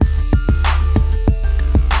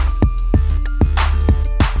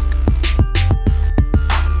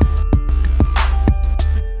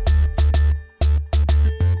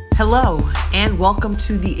welcome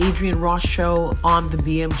to the Adrienne Ross Show on the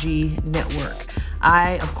BMG Network.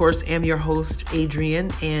 I, of course, am your host, Adrienne,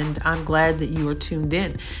 and I'm glad that you are tuned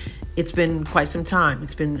in. It's been quite some time.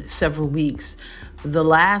 It's been several weeks. The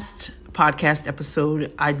last podcast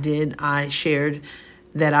episode I shared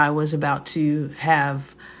that I was about to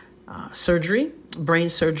have surgery, brain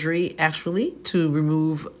surgery, actually, to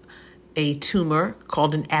remove a tumor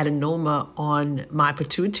called an adenoma on my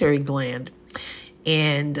pituitary gland.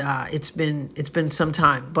 And it's been some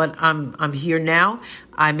time, but I'm here now.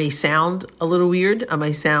 I may sound a little weird. I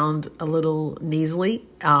may sound a little nasally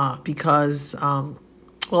because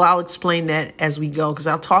I'll explain that as we go, because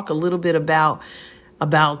I'll talk a little bit about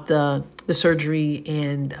the surgery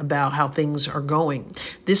and about how things are going.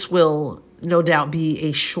 This will no doubt be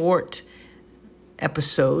a short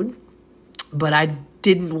episode, but I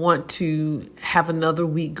didn't want to have another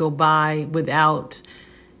week go by without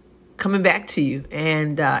coming back to you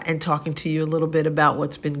and talking to you a little bit about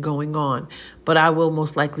what's been going on. But I will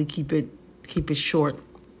most likely keep it short.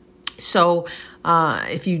 So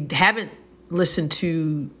if you haven't listened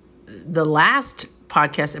to the last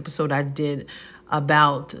podcast episode I did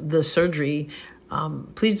about the surgery,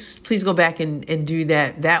 please go back and do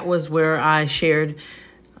that. That was where I shared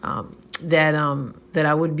that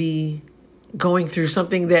I would be going through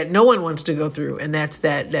something that no one wants to go through, and that's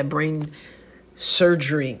that brain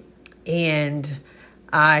surgery. And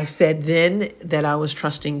I said then that I was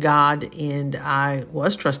trusting God, and I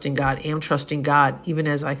was trusting God, am trusting God, even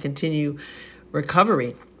as I continue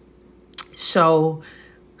recovery. So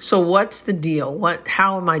what's the deal?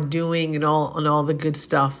 How am I doing and all the good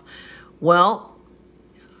stuff? Well,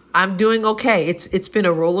 I'm doing okay. It's been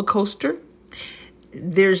a roller coaster.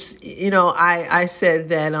 There's, I said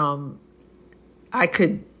that I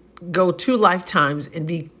could go 2 lifetimes and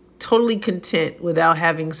be totally content without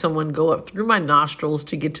having someone go up through my nostrils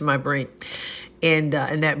to get to my brain. And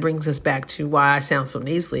that brings us back to why I sound so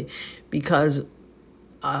nasally, because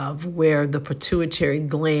of where the pituitary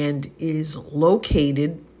gland is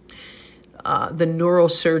located. The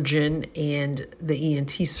neurosurgeon and the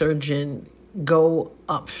ENT surgeon go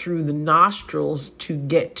up through the nostrils to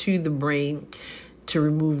get to the brain to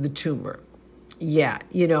remove the tumor. Yeah,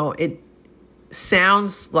 it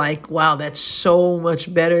sounds like, wow, that's so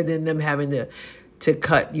much better than them having to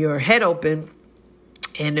cut your head open.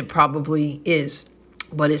 And it probably is,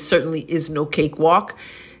 but it certainly is no cakewalk.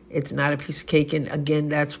 It's not a piece of cake. And again,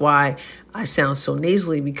 that's why I sound so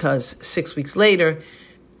nasally, because 6 weeks later,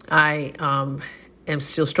 I am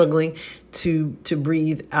still struggling to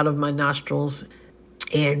breathe out of my nostrils.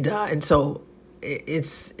 And so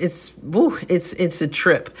it's a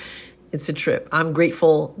trip. It's a trip. I'm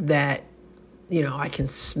grateful that I can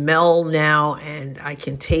smell now and I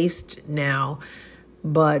can taste now,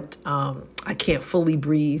 but I can't fully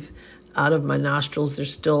breathe out of my nostrils.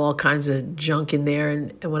 There's still all kinds of junk in there.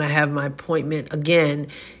 And when I have my appointment again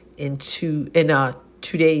in 2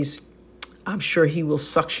 days, I'm sure he will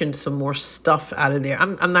suction some more stuff out of there.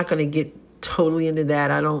 I'm not going to get totally into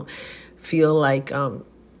that. I don't feel like, I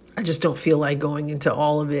just don't feel like going into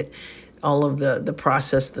all of it, all of the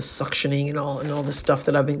process, the suctioning and all the stuff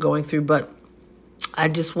that I've been going through. But I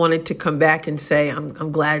just wanted to come back and say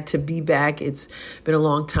I'm glad to be back. It's been a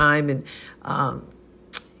long time,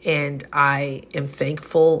 and I am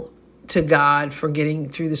thankful to God for getting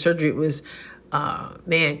through the surgery. It was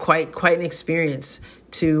quite an experience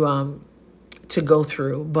to go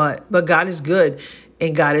through. But God is good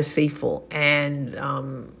and God is faithful,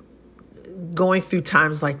 and going through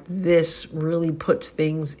times like this really puts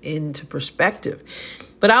things into perspective.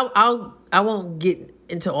 But I won't get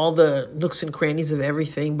into all the nooks and crannies of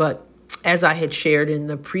everything. But as I had shared in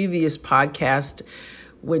the previous podcast,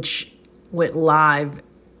 which went live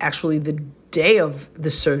actually the day of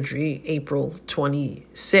the surgery, April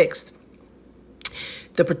 26th,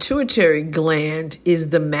 the pituitary gland is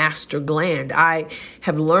the master gland. I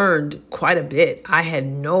have learned quite a bit. I had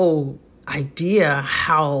no idea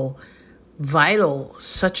how vital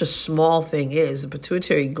such a small thing is. The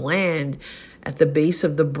pituitary gland at the base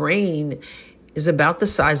of the brain is about the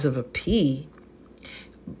size of a pea,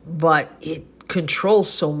 but it controls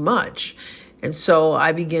so much. And so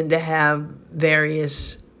I began to have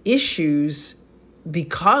various issues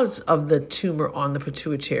because of the tumor on the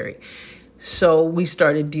pituitary. So we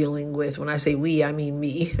started dealing with, when I say we, I mean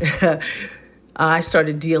me. I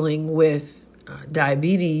started dealing with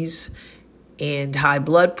diabetes and high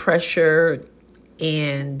blood pressure,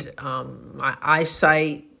 and my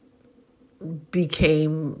eyesight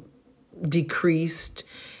became decreased,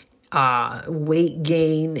 weight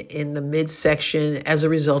gain in the midsection as a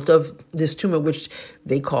result of this tumor, which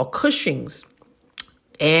they call Cushing's.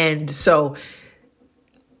 And so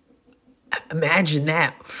imagine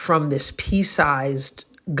that from this pea-sized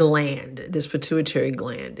gland, this pituitary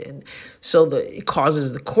gland. And so it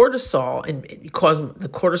causes the cortisol, and it causes the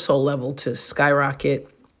cortisol level to skyrocket,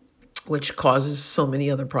 which causes so many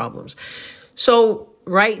other problems. So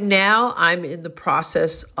right now I'm in the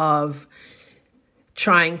process of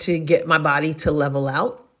trying to get my body to level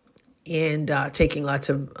out and taking lots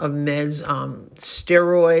of meds,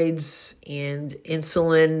 steroids and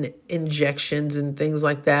insulin injections and things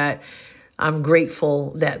like that. I'm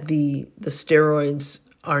grateful that the steroids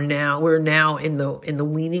we're now in the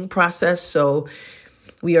weaning process. So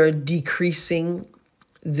we are decreasing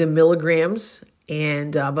the milligrams,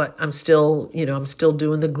 and but I'm still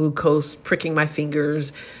doing the glucose, pricking my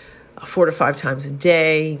fingers 4 to 5 times a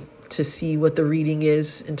day to see what the reading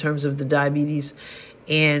is in terms of the diabetes,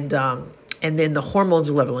 and then the hormones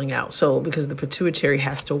are leveling out. So because the pituitary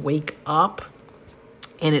has to wake up,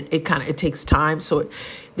 and it takes time. So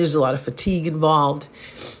there's a lot of fatigue involved,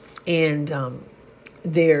 and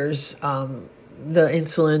there's the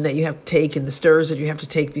insulin that you have to take and the steroids that you have to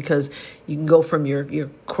take, because you can go from your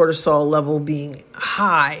cortisol level being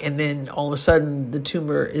high, and then all of a sudden the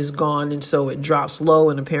tumor is gone, and so it drops low,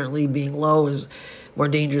 and apparently being low is more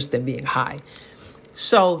dangerous than being high.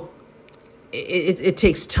 So it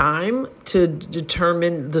takes time to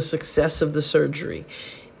determine the success of the surgery,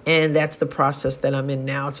 and that's the process that I'm in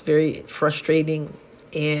now. It's very frustrating,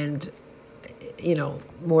 and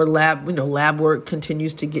more lab work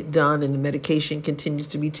continues to get done, and the medication continues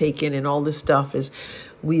to be taken, and all this stuff as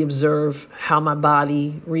we observe how my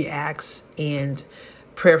body reacts, and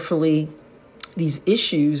prayerfully these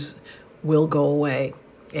issues will go away.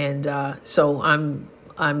 And so I'm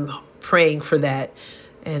praying for that,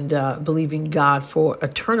 and believing God for a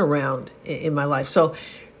turnaround in my life. So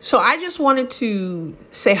I just wanted to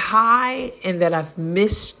say hi, and that I've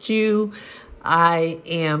missed you. I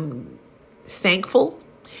am thankful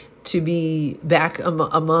to be back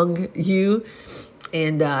among you.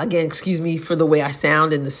 And again, excuse me for the way I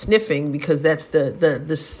sound and the sniffing, because that's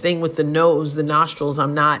this thing with the nose, the nostrils.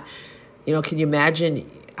 I'm not, can you imagine?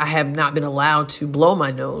 I have not been allowed to blow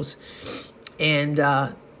my nose, and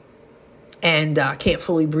can't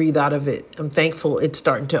fully breathe out of it. I'm thankful it's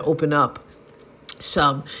starting to open up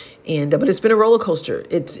some. But it's been a roller coaster.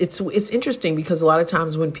 It's interesting, because a lot of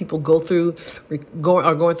times when people are going through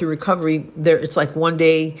recovery, it's like one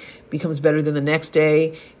day becomes better than the next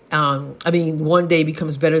day. One day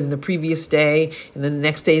becomes better than the previous day, and then the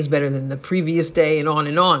next day is better than the previous day, and on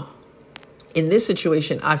and on. In this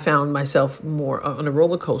situation, I found myself more on a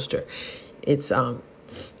roller coaster. It's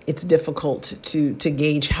difficult to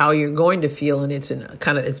gauge how you're going to feel, and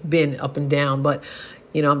it's been up and down, but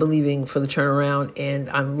I'm believing for the turnaround, and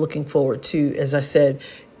I'm looking forward to, as I said,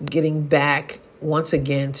 getting back once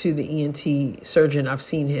again to the ENT surgeon. I've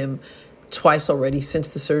seen him twice already since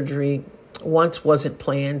the surgery. Once wasn't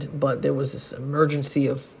planned, but there was this emergency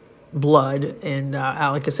of blood, and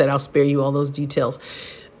like I said, I'll spare you all those details.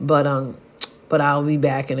 But I'll be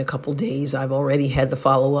back in a couple days. I've already had the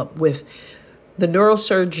follow-up with the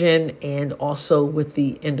neurosurgeon and also with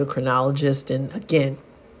the endocrinologist, and again,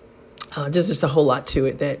 just a whole lot to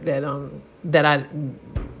it that I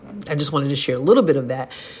just wanted to share a little bit of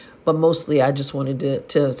that, but mostly I just wanted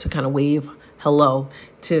to kind of wave hello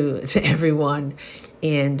to everyone,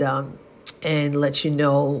 and let you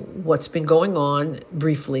know what's been going on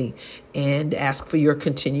briefly, and ask for your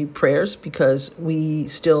continued prayers, because we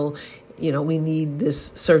still, we need this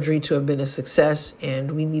surgery to have been a success,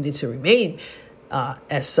 and we need it to remain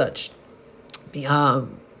as such,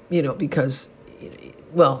 because,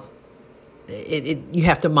 you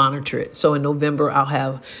have to monitor it. So in November, I'll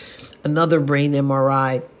have another brain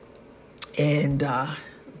MRI, and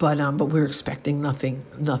but we're expecting nothing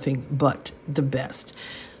but the best.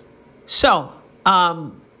 So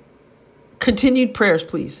continued prayers,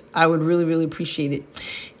 please. I would really, really appreciate it.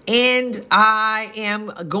 And I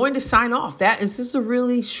am going to sign off. This is a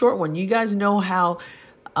really short one. You guys know how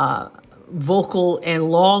vocal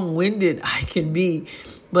and long-winded I can be,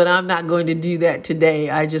 but I'm not going to do that today.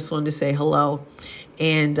 I just wanted to say hello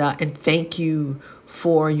and thank you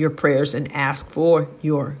for your prayers, and ask for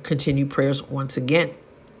your continued prayers once again.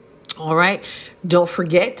 All right. Don't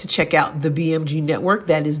forget to check out the BMG Network.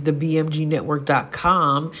 That is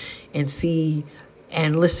thebmgnetwork.com, and see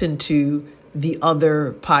and listen to the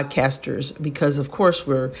other podcasters, because of course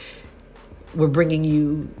we're bringing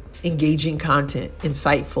you engaging content,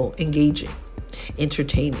 insightful, engaging,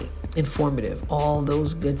 entertaining, informative, all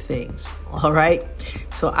those good things. All right.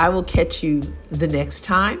 So I will catch you the next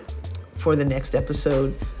time for the next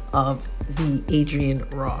episode of the Adrienne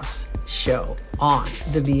Ross Show on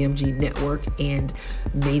the BMG Network and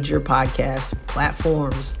major podcast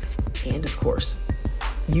platforms, and of course,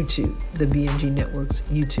 YouTube, the BMG Network's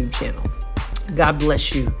YouTube channel. God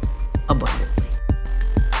bless you abundantly.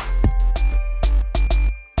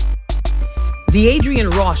 The Adrienne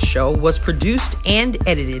Ross Show was produced and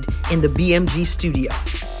edited in the BMG studio.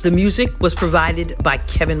 The music was provided by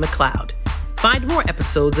Kevin MacLeod. Find more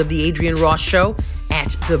episodes of The Adrienne Ross Show at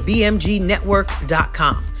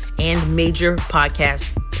thebmgnetwork.com and major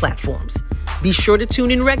podcast platforms. Be sure to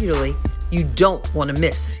tune in regularly. You don't want to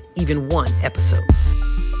miss even one episode.